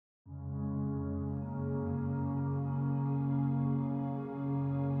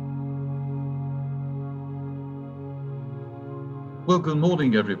Well, good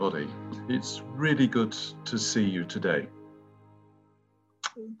morning, everybody. It's really good to see you today.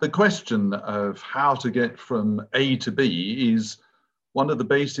 The question of how to get from A to B is one of the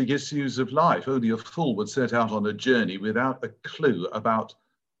basic issues of life. Only a fool would set out on a journey without a clue about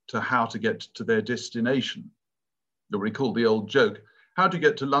how to get to their destination. You'll recall the old joke, how do you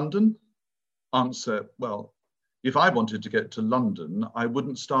get to London? Answer, well, if I wanted to get to London, I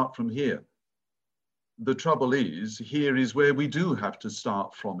wouldn't start from here. The trouble is, here is where we do have to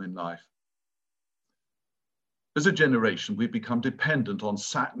start from in life. As a generation, we've become dependent on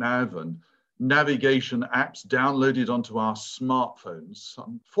sat-nav and navigation apps downloaded onto our smartphones.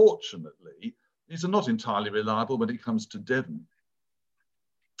 Unfortunately, these are not entirely reliable when it comes to Devon.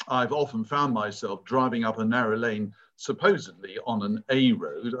 I've often found myself driving up a narrow lane, supposedly on an A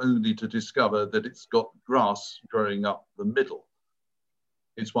road, only to discover that it's got grass growing up the middle.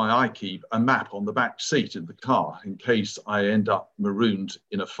 It's why I keep a map on the back seat in the car in case I end up marooned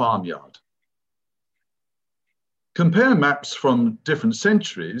in a farmyard. Compare maps from different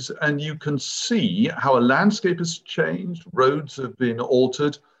centuries and you can see how a landscape has changed, roads have been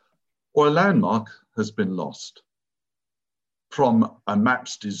altered, or a landmark has been lost. From a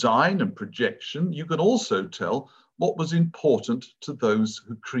map's design and projection, you can also tell what was important to those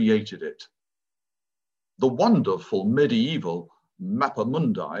who created it. The wonderful medieval Mappa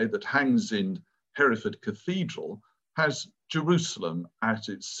Mundi that hangs in Hereford Cathedral has Jerusalem at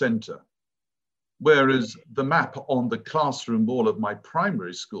its centre, whereas the map on the classroom wall of my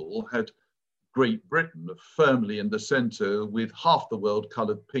primary school had Great Britain firmly in the centre with half the world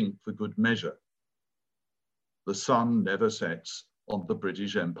coloured pink for good measure. The sun never sets on the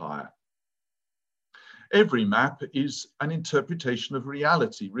British Empire. Every map is an interpretation of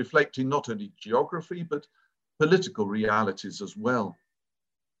reality, reflecting not only geography, but political realities as well.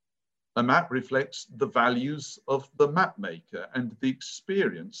 A map reflects the values of the map maker, and the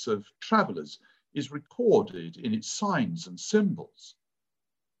experience of travellers is recorded in its signs and symbols.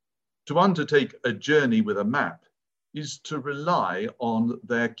 To undertake a journey with a map is to rely on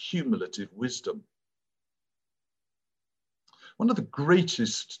their cumulative wisdom. One of the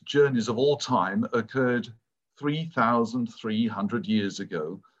greatest journeys of all time occurred 3,300 years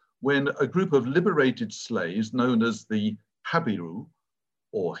ago, when a group of liberated slaves known as the Habiru,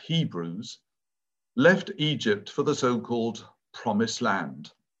 or Hebrews, left Egypt for the so-called Promised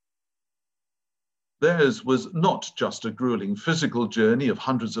Land. Theirs was not just a grueling physical journey of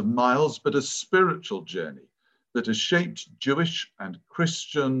hundreds of miles, but a spiritual journey that has shaped Jewish and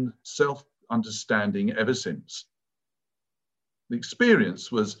Christian self-understanding ever since. The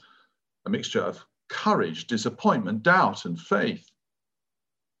experience was a mixture of courage, disappointment, doubt, and faith.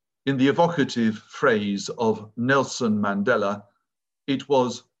 In the evocative phrase of Nelson Mandela, it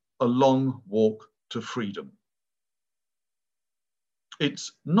was a long walk to freedom.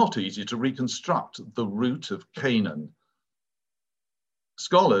 It's not easy to reconstruct the route of Canaan.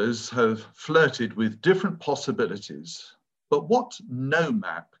 Scholars have flirted with different possibilities, but what no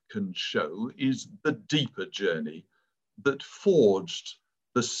map can show is the deeper journey that forged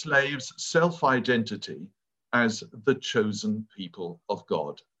the slaves' self-identity as the chosen people of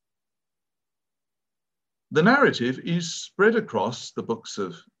God. The narrative is spread across the books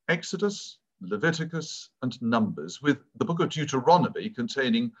of Exodus, Leviticus, and Numbers, with the book of Deuteronomy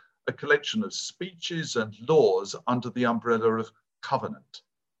containing a collection of speeches and laws under the umbrella of covenant.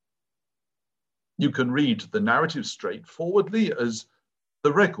 You can read the narrative straightforwardly as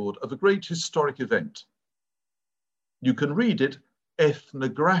the record of a great historic event. You can read it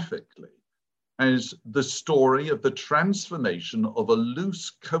ethnographically as the story of the transformation of a loose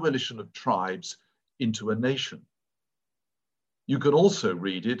coalition of tribes into a nation. You can also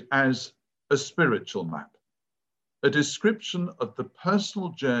read it as a spiritual map, a description of the personal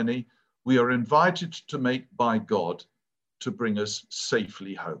journey we are invited to make by God to bring us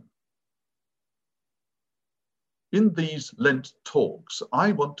safely home. In these Lent talks,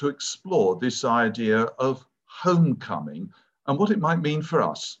 I want to explore this idea of homecoming and what it might mean for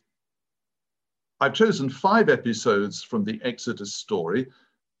us. I've chosen 5 episodes from the Exodus story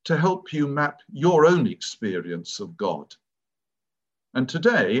to help you map your own experience of God. And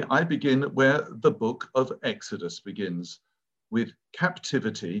today I begin where the book of Exodus begins, with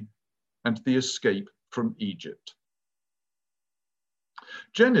captivity and the escape from Egypt.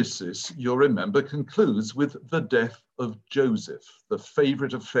 Genesis, you'll remember, concludes with the death of Joseph, the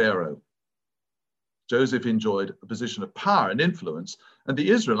favorite of Pharaoh. Joseph enjoyed a position of power and influence, and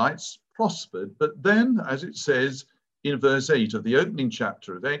the Israelites prospered. But then, as it says in verse 8 of the opening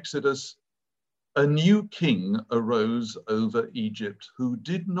chapter of Exodus, a new king arose over Egypt who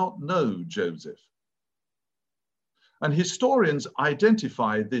did not know Joseph. And historians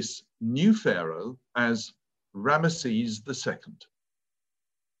identify this new pharaoh as Ramesses II.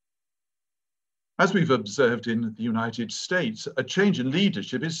 As we've observed in the United States, a change in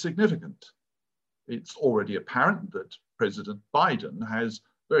leadership is significant. It's already apparent that President Biden has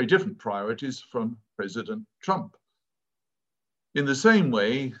very different priorities from President Trump. In the same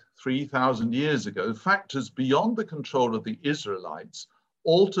way, 3,000 years ago, factors beyond the control of the Israelites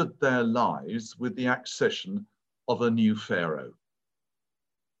altered their lives with the accession of a new pharaoh.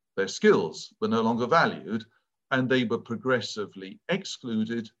 Their skills were no longer valued, and they were progressively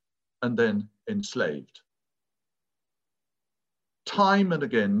excluded and then enslaved. Time and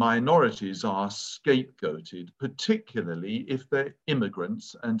again, minorities are scapegoated, particularly if they're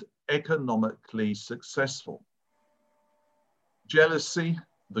immigrants and economically successful. Jealousy,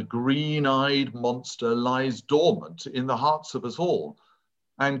 the green-eyed monster, lies dormant in the hearts of us all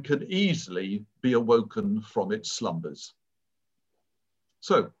and can easily be awoken from its slumbers.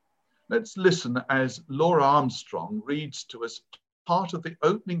 So let's listen as Laura Armstrong reads to us part of the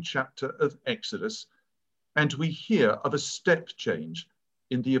opening chapter of Exodus, and we hear of a step change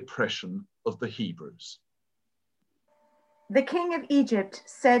in the oppression of the Hebrews. The king of Egypt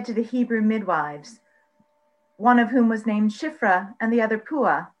said to the Hebrew midwives, one of whom was named Shiphrah and the other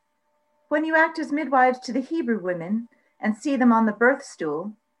Puah, "When you act as midwives to the Hebrew women and see them on the birth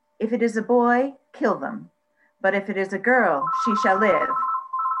stool, if it is a boy, kill them. But if it is a girl, she shall live."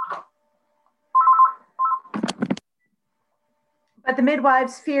 But the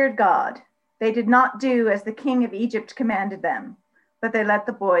midwives feared God. They did not do as the king of Egypt commanded them, but they let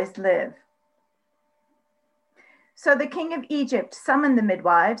the boys live. So the king of Egypt summoned the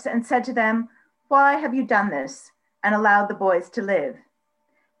midwives and said to them, "Why have you done this and allowed the boys to live?"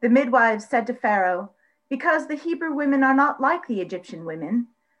 The midwives said to Pharaoh, "Because the Hebrew women are not like the Egyptian women,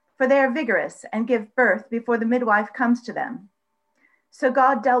 for they are vigorous and give birth before the midwife comes to them." So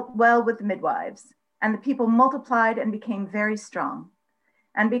God dealt well with the midwives, and the people multiplied and became very strong.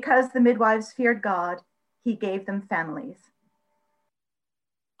 And because the midwives feared God, he gave them families.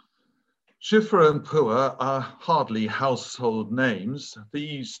 Shiphrah and Puah are hardly household names.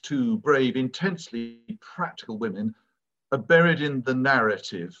 These two brave, intensely practical women are buried in the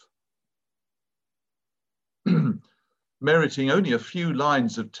narrative, meriting only a few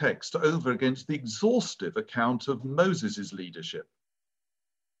lines of text over against the exhaustive account of Moses' leadership.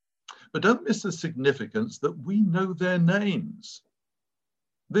 But don't miss the significance that we know their names.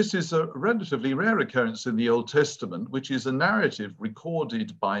 This is a relatively rare occurrence in the Old Testament, which is a narrative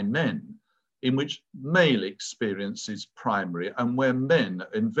recorded by men in which male experience is primary and where men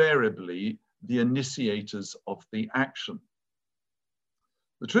are invariably the initiators of the action.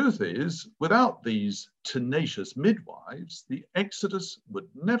 The truth is, without these tenacious midwives, the Exodus would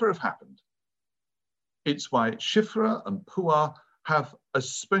never have happened. It's why Shiphrah and Puah have a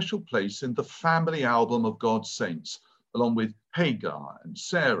special place in the family album of God's saints, along with Hagar and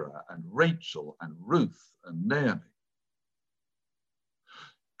Sarah and Rachel and Ruth and Naomi.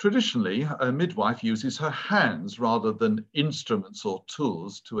 Traditionally, a midwife uses her hands rather than instruments or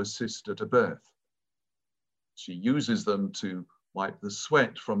tools to assist at a birth. She uses them to wipe the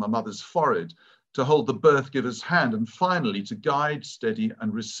sweat from a mother's forehead, to hold the birth giver's hand, and finally to guide, steady,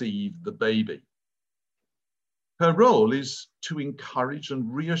 and receive the baby. Her role is to encourage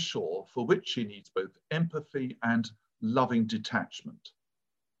and reassure, for which she needs both empathy and loving detachment.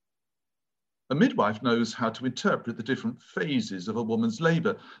 A midwife knows how to interpret the different phases of a woman's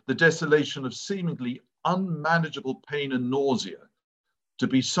labor, the desolation of seemingly unmanageable pain and nausea, to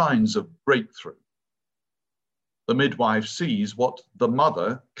be signs of breakthrough. The midwife sees what the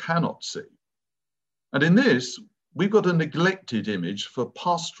mother cannot see. And in this, we've got a neglected image for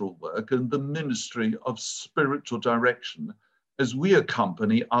pastoral work and the ministry of spiritual direction as we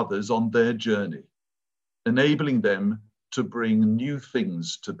accompany others on their journey, enabling them to bring new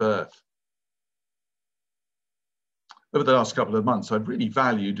things to birth. Over the last couple of months, I've really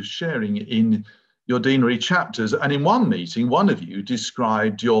valued sharing in your deanery chapters. And in one meeting, one of you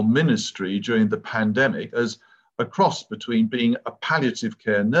described your ministry during the pandemic as a cross between being a palliative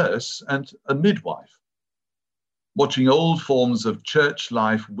care nurse and a midwife, watching old forms of church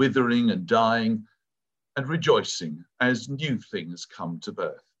life withering and dying and rejoicing as new things come to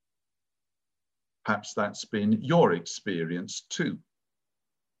birth. Perhaps that's been your experience too.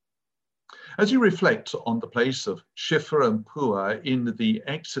 As you reflect on the place of Shiphrah and Puah in the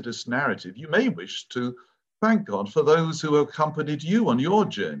Exodus narrative, you may wish to thank God for those who accompanied you on your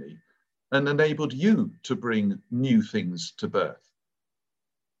journey and enabled you to bring new things to birth.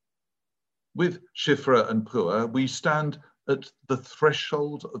 With Shiphrah and Puah, we stand at the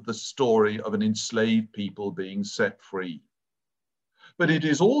threshold of the story of an enslaved people being set free. But it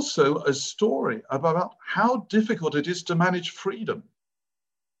is also a story about how difficult it is to manage freedom.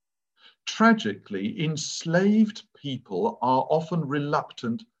 Tragically, enslaved people are often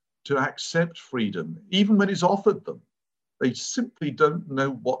reluctant to accept freedom, even when it's offered them. They simply don't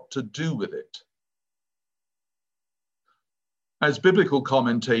know what to do with it. As biblical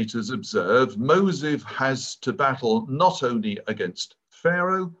commentators observe, Moses has to battle not only against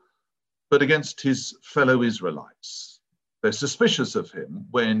Pharaoh, but against his fellow Israelites. They're suspicious of him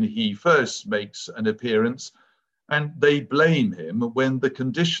when he first makes an appearance, and they blame him when the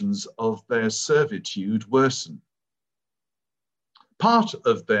conditions of their servitude worsen. Part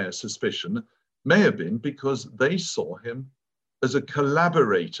of their suspicion may have been because they saw him as a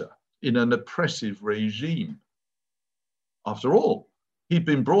collaborator in an oppressive regime. After all, he'd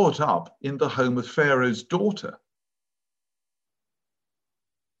been brought up in the home of Pharaoh's daughter.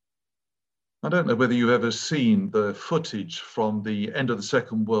 I don't know whether you've ever seen the footage from the end of the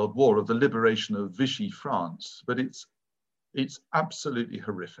Second World War of the liberation of Vichy France, but it's absolutely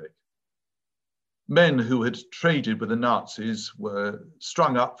horrific. Men who had traded with the Nazis were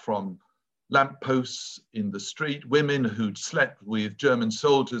strung up from lampposts in the street. Women who'd slept with German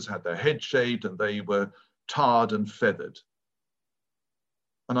soldiers had their heads shaved and they were tarred and feathered.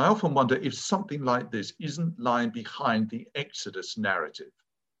 And I often wonder if something like this isn't lying behind the Exodus narrative.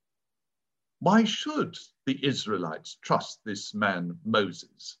 Why should the Israelites trust this man,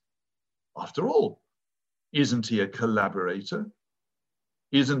 Moses? After all, isn't he a collaborator?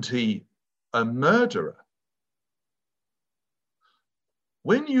 Isn't he a murderer?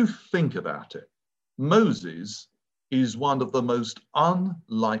 When you think about it, Moses is one of the most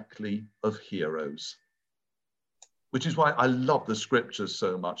unlikely of heroes, which is why I love the scriptures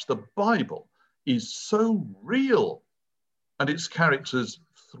so much. The Bible is so real and its characters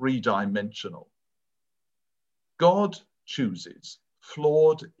three-dimensional. God chooses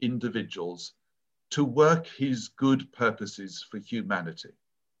flawed individuals to work his good purposes for humanity.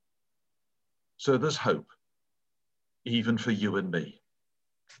 So there's hope, even for you and me.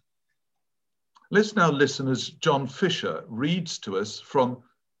 Let's now listen as John Fisher reads to us from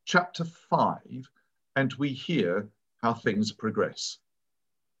chapter 5, and we hear how things progress.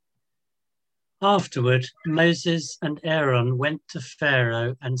 Afterward, Moses and Aaron went to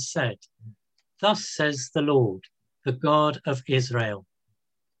Pharaoh and said, "Thus says the Lord, the God of Israel,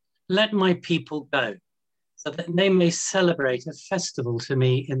 let my people go, so that they may celebrate a festival to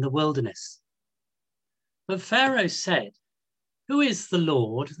me in the wilderness." But Pharaoh said, "Who is the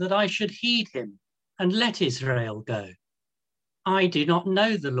Lord that I should heed him and let Israel go? I do not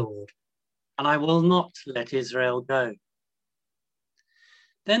know the Lord, and I will not let Israel go."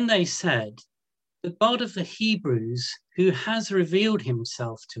 Then they said, "The God of the Hebrews, who has revealed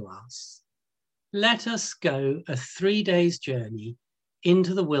himself to us, let us go a 3 days' journey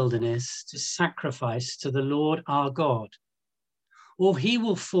into the wilderness to sacrifice to the Lord our God, or he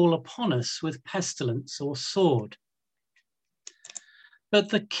will fall upon us with pestilence or sword." But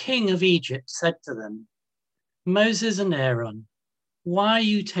the king of Egypt said to them, "Moses and Aaron, why are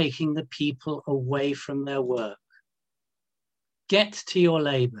you taking the people away from their work? Get to your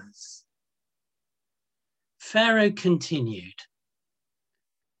labors." Pharaoh continued,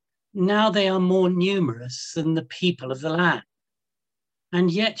 "Now they are more numerous than the people of the land,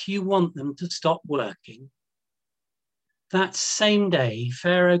 and yet you want them to stop working." That same day,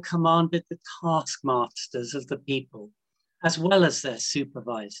 Pharaoh commanded the taskmasters of the people, as well as their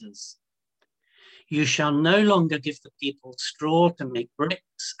supervisors, "You shall no longer give the people straw to make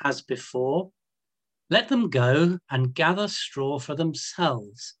bricks as before. Let them go and gather straw for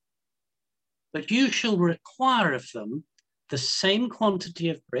themselves. But you shall require of them the same quantity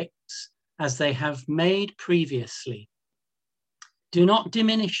of bricks as they have made previously. Do not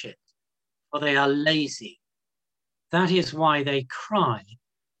diminish it, for they are lazy. That is why they cry,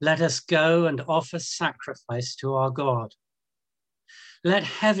 'Let us go and offer sacrifice to our God.' Let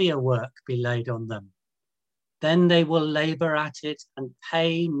heavier work be laid on them. Then they will labor at it and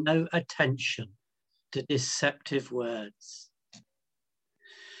pay no attention to deceptive words."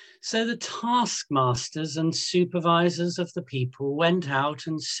 So the taskmasters and supervisors of the people went out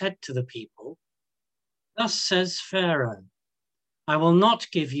and said to the people, "Thus says Pharaoh, I will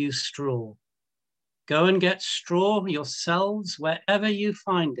not give you straw. Go and get straw yourselves wherever you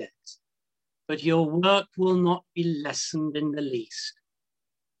find it, but your work will not be lessened in the least."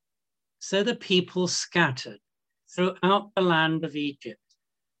 So the people scattered throughout the land of Egypt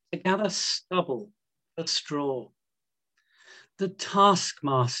to gather stubble for straw. The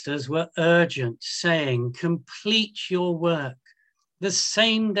taskmasters were urgent, saying, "Complete your work, the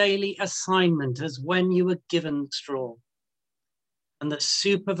same daily assignment as when you were given straw." And the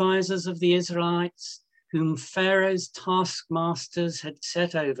supervisors of the Israelites, whom Pharaoh's taskmasters had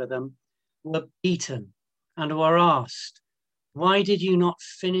set over them, were beaten and were asked, "Why did you not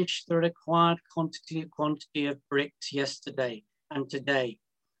finish the required quantity of bricks yesterday and today,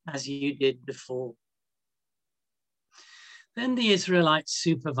 as you did before?" Then the Israelite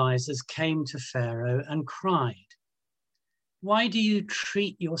supervisors came to Pharaoh and cried, "Why do you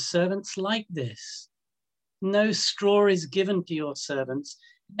treat your servants like this? No straw is given to your servants,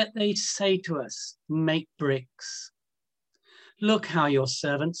 yet they say to us, 'Make bricks.' Look how your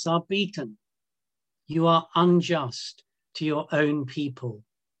servants are beaten. You are unjust to your own people."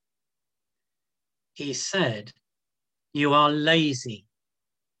 He said, "You are lazy,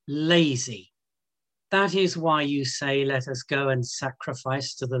 lazy. That is why you say, 'Let us go and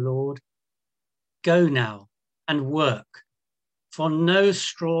sacrifice to the Lord.' Go now and work, for no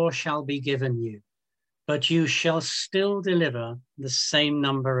straw shall be given you, but you shall still deliver the same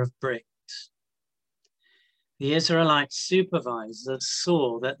number of bricks." The Israelite supervisors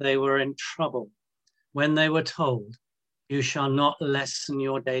saw that they were in trouble when they were told, "You shall not lessen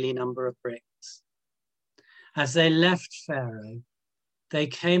your daily number of bricks." As they left Pharaoh, they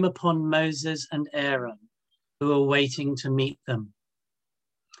came upon Moses and Aaron, who were waiting to meet them.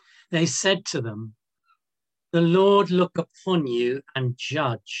 They said to them, "The Lord look upon you and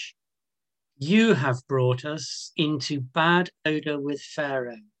judge. You have brought us into bad odor with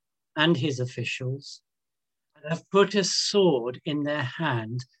Pharaoh and his officials, and have put a sword in their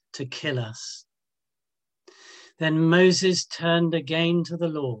hand to kill us." Then Moses turned again to the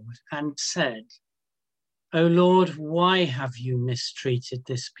Lord and said, "O Lord, why have you mistreated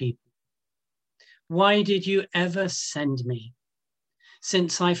this people? Why did you ever send me?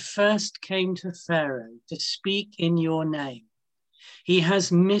 Since I first came to Pharaoh to speak in your name, he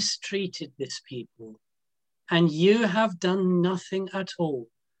has mistreated this people, and you have done nothing at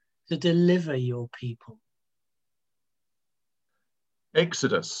all to deliver your people."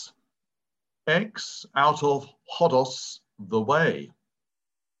 Exodus. Ex out of hodos, the way.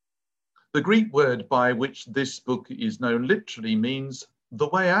 The Greek word by which this book is known literally means the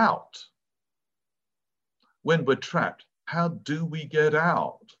way out. When we're trapped, how do we get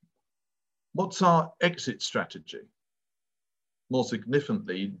out? What's our exit strategy? More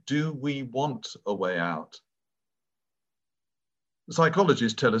significantly, do we want a way out?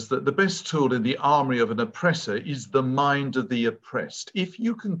 Psychologists tell us that the best tool in the armory of an oppressor is the mind of the oppressed. If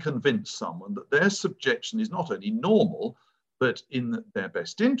you can convince someone that their subjection is not only normal, but in their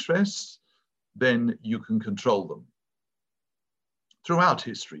best interests, then you can control them. Throughout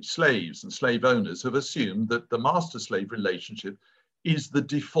history, slaves and slave owners have assumed that the master-slave relationship is the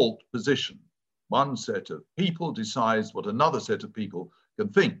default position. One set of people decides what another set of people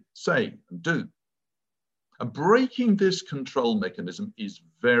can think, say, and do. And breaking this control mechanism is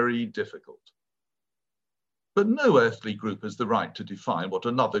very difficult. But no earthly group has the right to define what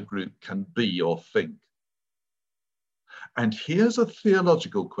another group can be or think. And here's a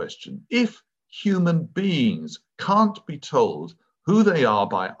theological question. If human beings can't be told who they are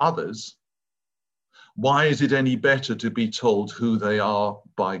by others, why is it any better to be told who they are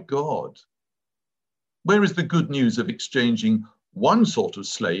by God? Where is the good news of exchanging one sort of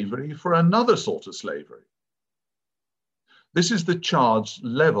slavery for another sort of slavery? This is the charge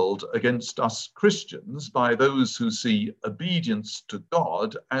leveled against us Christians by those who see obedience to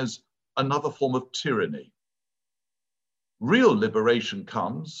God as another form of tyranny. Real liberation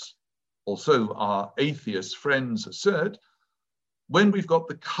comes, also our atheist friends assert, when we've got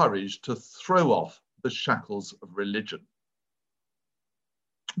the courage to throw off the shackles of religion.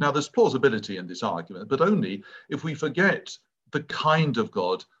 Now, there's plausibility in this argument, but only if we forget the kind of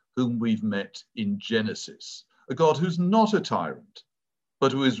God whom we've met in Genesis, a God who's not a tyrant,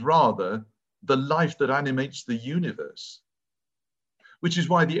 but who is rather the life that animates the universe. Which is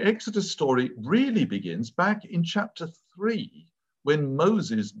why the Exodus story really begins back in chapter 3, when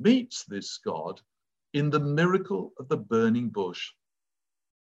Moses meets this God in the miracle of the burning bush.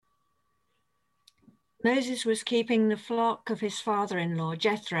 Moses was keeping the flock of his father-in-law,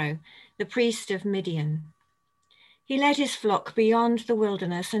 Jethro, the priest of Midian. He led his flock beyond the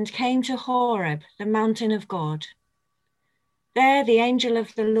wilderness and came to Horeb, the mountain of God. There the angel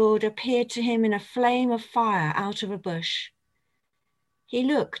of the Lord appeared to him in a flame of fire out of a bush. He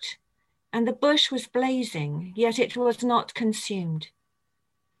looked, and the bush was blazing, yet it was not consumed.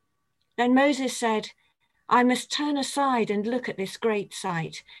 Then Moses said, "I must turn aside and look at this great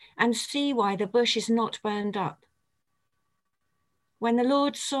sight and see why the bush is not burned up." When the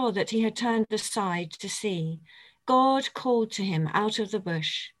Lord saw that he had turned aside to see, God called to him out of the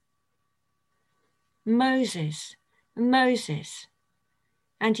bush, "Moses, Moses."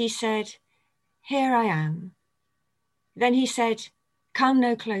 And he said, "Here I am." Then he said, "Come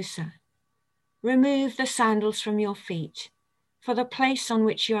no closer. Remove the sandals from your feet, for the place on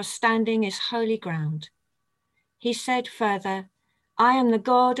which you are standing is holy ground." He said further, "I am the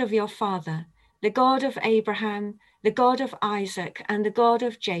God of your father, the God of Abraham, the God of Isaac, and the God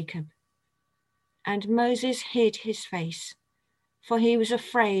of Jacob." And Moses hid his face, for he was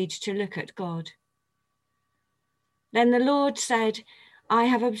afraid to look at God. Then the Lord said, "I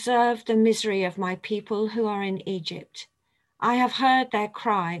have observed the misery of my people who are in Egypt. I have heard their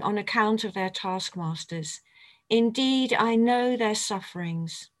cry on account of their taskmasters. Indeed, I know their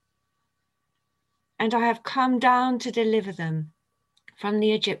sufferings. And I have come down to deliver them from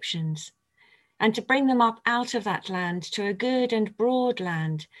the Egyptians, and to bring them up out of that land to a good and broad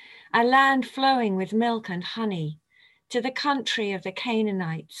land, a land flowing with milk and honey, to the country of the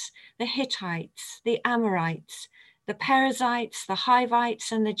Canaanites, the Hittites, the Amorites, the Perizzites, the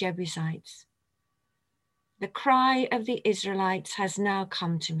Hivites, and the Jebusites. The cry of the Israelites has now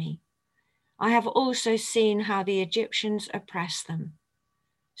come to me. I have also seen how the Egyptians oppress them.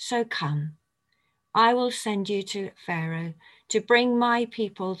 So come, I will send you to Pharaoh to bring my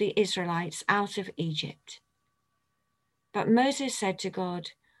people, the Israelites, out of Egypt." But Moses said to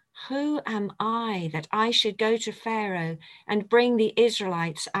God, "Who am I that I should go to Pharaoh and bring the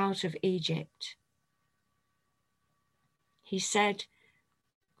Israelites out of Egypt?" He said,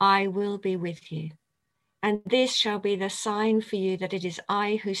 "I will be with you, and this shall be the sign for you that it is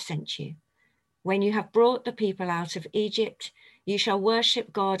I who sent you. When you have brought the people out of Egypt, you shall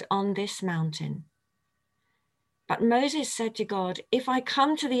worship God on this mountain." But Moses said to God, "If I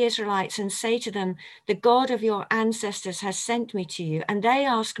come to the Israelites and say to them, 'The God of your ancestors has sent me to you,' and they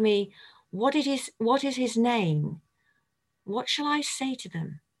ask me, 'What is his name?' what shall I say to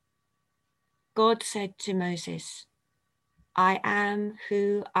them?" God said to Moses, "I am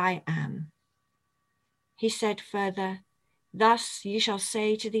who I am." He said further, "Thus you shall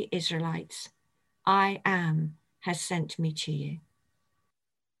say to the Israelites, 'I am has sent me to you.'"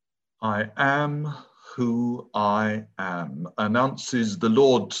 I am who I am, announces the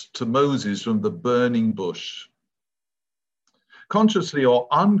Lord to Moses from the burning bush. Consciously or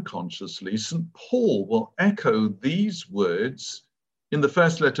unconsciously, St. Paul will echo these words in the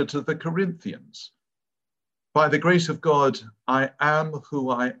first letter to the Corinthians. By the grace of God, I am who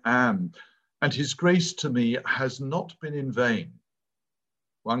I am, and his grace to me has not been in vain.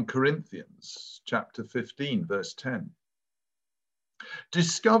 1 Corinthians chapter 15, verse 10.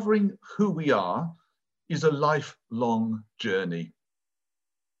 Discovering who we are is a lifelong journey.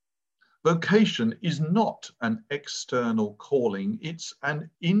 Vocation is not an external calling, it's an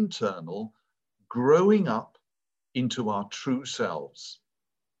internal growing up into our true selves.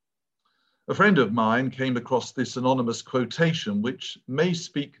 A friend of mine came across this anonymous quotation, which may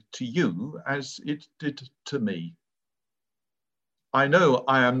speak to you as it did to me. "I know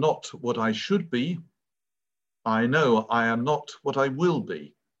I am not what I should be. I know I am not what I will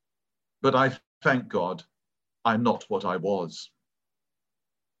be, but I thank God I'm not what I was."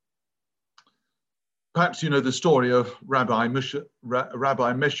 Perhaps you know the story of Rabbi Meshulam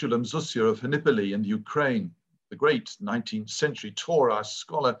Zusya of Hanipoli in Ukraine. The great 19th century Torah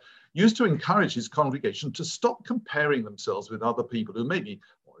scholar used to encourage his congregation to stop comparing themselves with other people who may be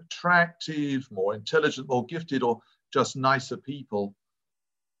more attractive, more intelligent, more gifted, or just nicer people.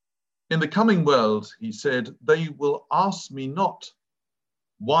 "In the coming world," he said, "they will ask me not,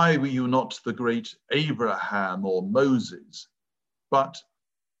 'Why were you not the great Abraham or Moses?' but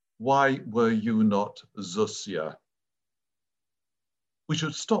 'Why were you not Zusya?'" We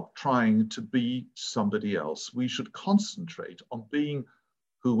should stop trying to be somebody else. We should concentrate on being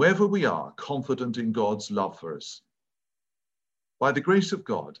whoever we are, confident in God's love for us. By the grace of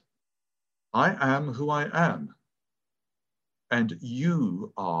God, I am who I am, and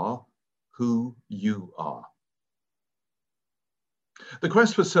you are who you are. The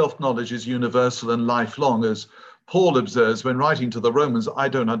quest for self-knowledge is universal and lifelong, as Paul observes when writing to the Romans, "I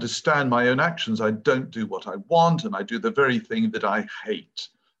don't understand my own actions. I don't do what I want, and I do the very thing that I hate."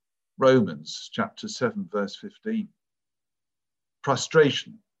 Romans chapter 7, verse 15.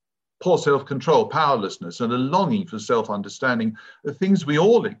 Frustration, poor self-control, powerlessness, and a longing for self-understanding are things we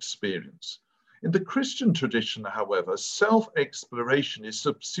all experience. In the Christian tradition, however, self-exploration is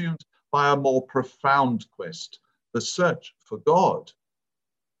subsumed by a more profound quest. The search for God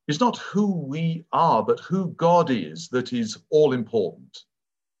is not who we are, but who God is that is all important.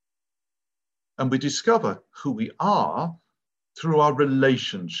 And we discover who we are through our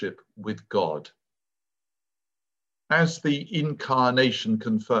relationship with God. As the incarnation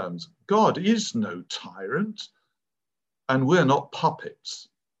confirms, God is no tyrant, and we're not puppets.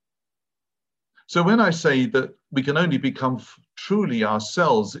 So when I say that we can only become truly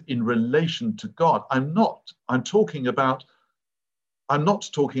ourselves in relation to God, I'm not talking about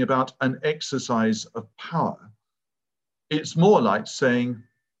an exercise of power. It's more like saying,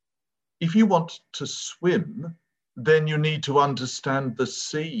 if you want to swim, then you need to understand the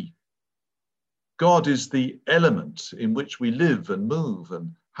sea. God is the element in which we live and move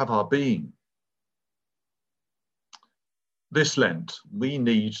and have our being. This Lent, we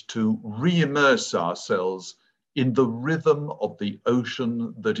need to re-immerse ourselves in the rhythm of the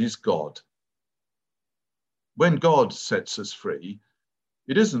ocean that is God. When God sets us free,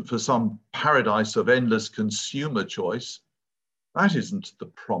 it isn't for some paradise of endless consumer choice. That isn't the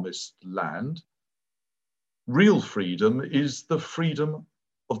promised land. Real freedom is the freedom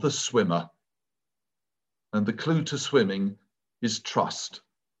of the swimmer. And the clue to swimming is trust.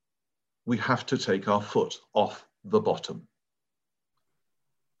 We have to take our foot off the bottom.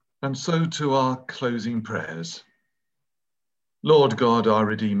 And so to our closing prayers. Lord God, our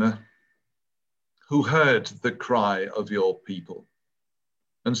Redeemer, who heard the cry of your people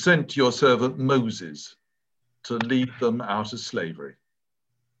and sent your servant Moses to lead them out of slavery.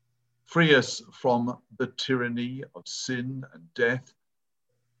 Free us from the tyranny of sin and death,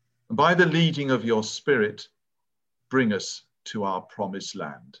 and by the leading of your Spirit, bring us to our promised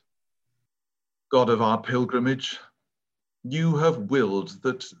land. God of our pilgrimage, you have willed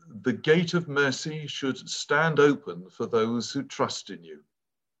that the gate of mercy should stand open for those who trust in you.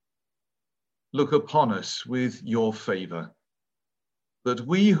 Look upon us with your favor, that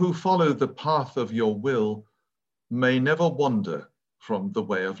we who follow the path of your will may never wander from the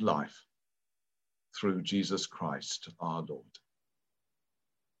way of life. Through Jesus Christ our Lord.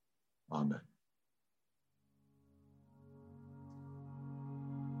 Amen.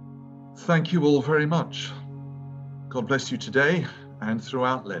 Thank you all very much. God bless you today and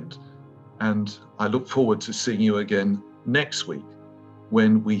throughout Lent. And I look forward to seeing you again next week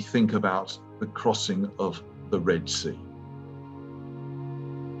when we think about the crossing of the Red Sea.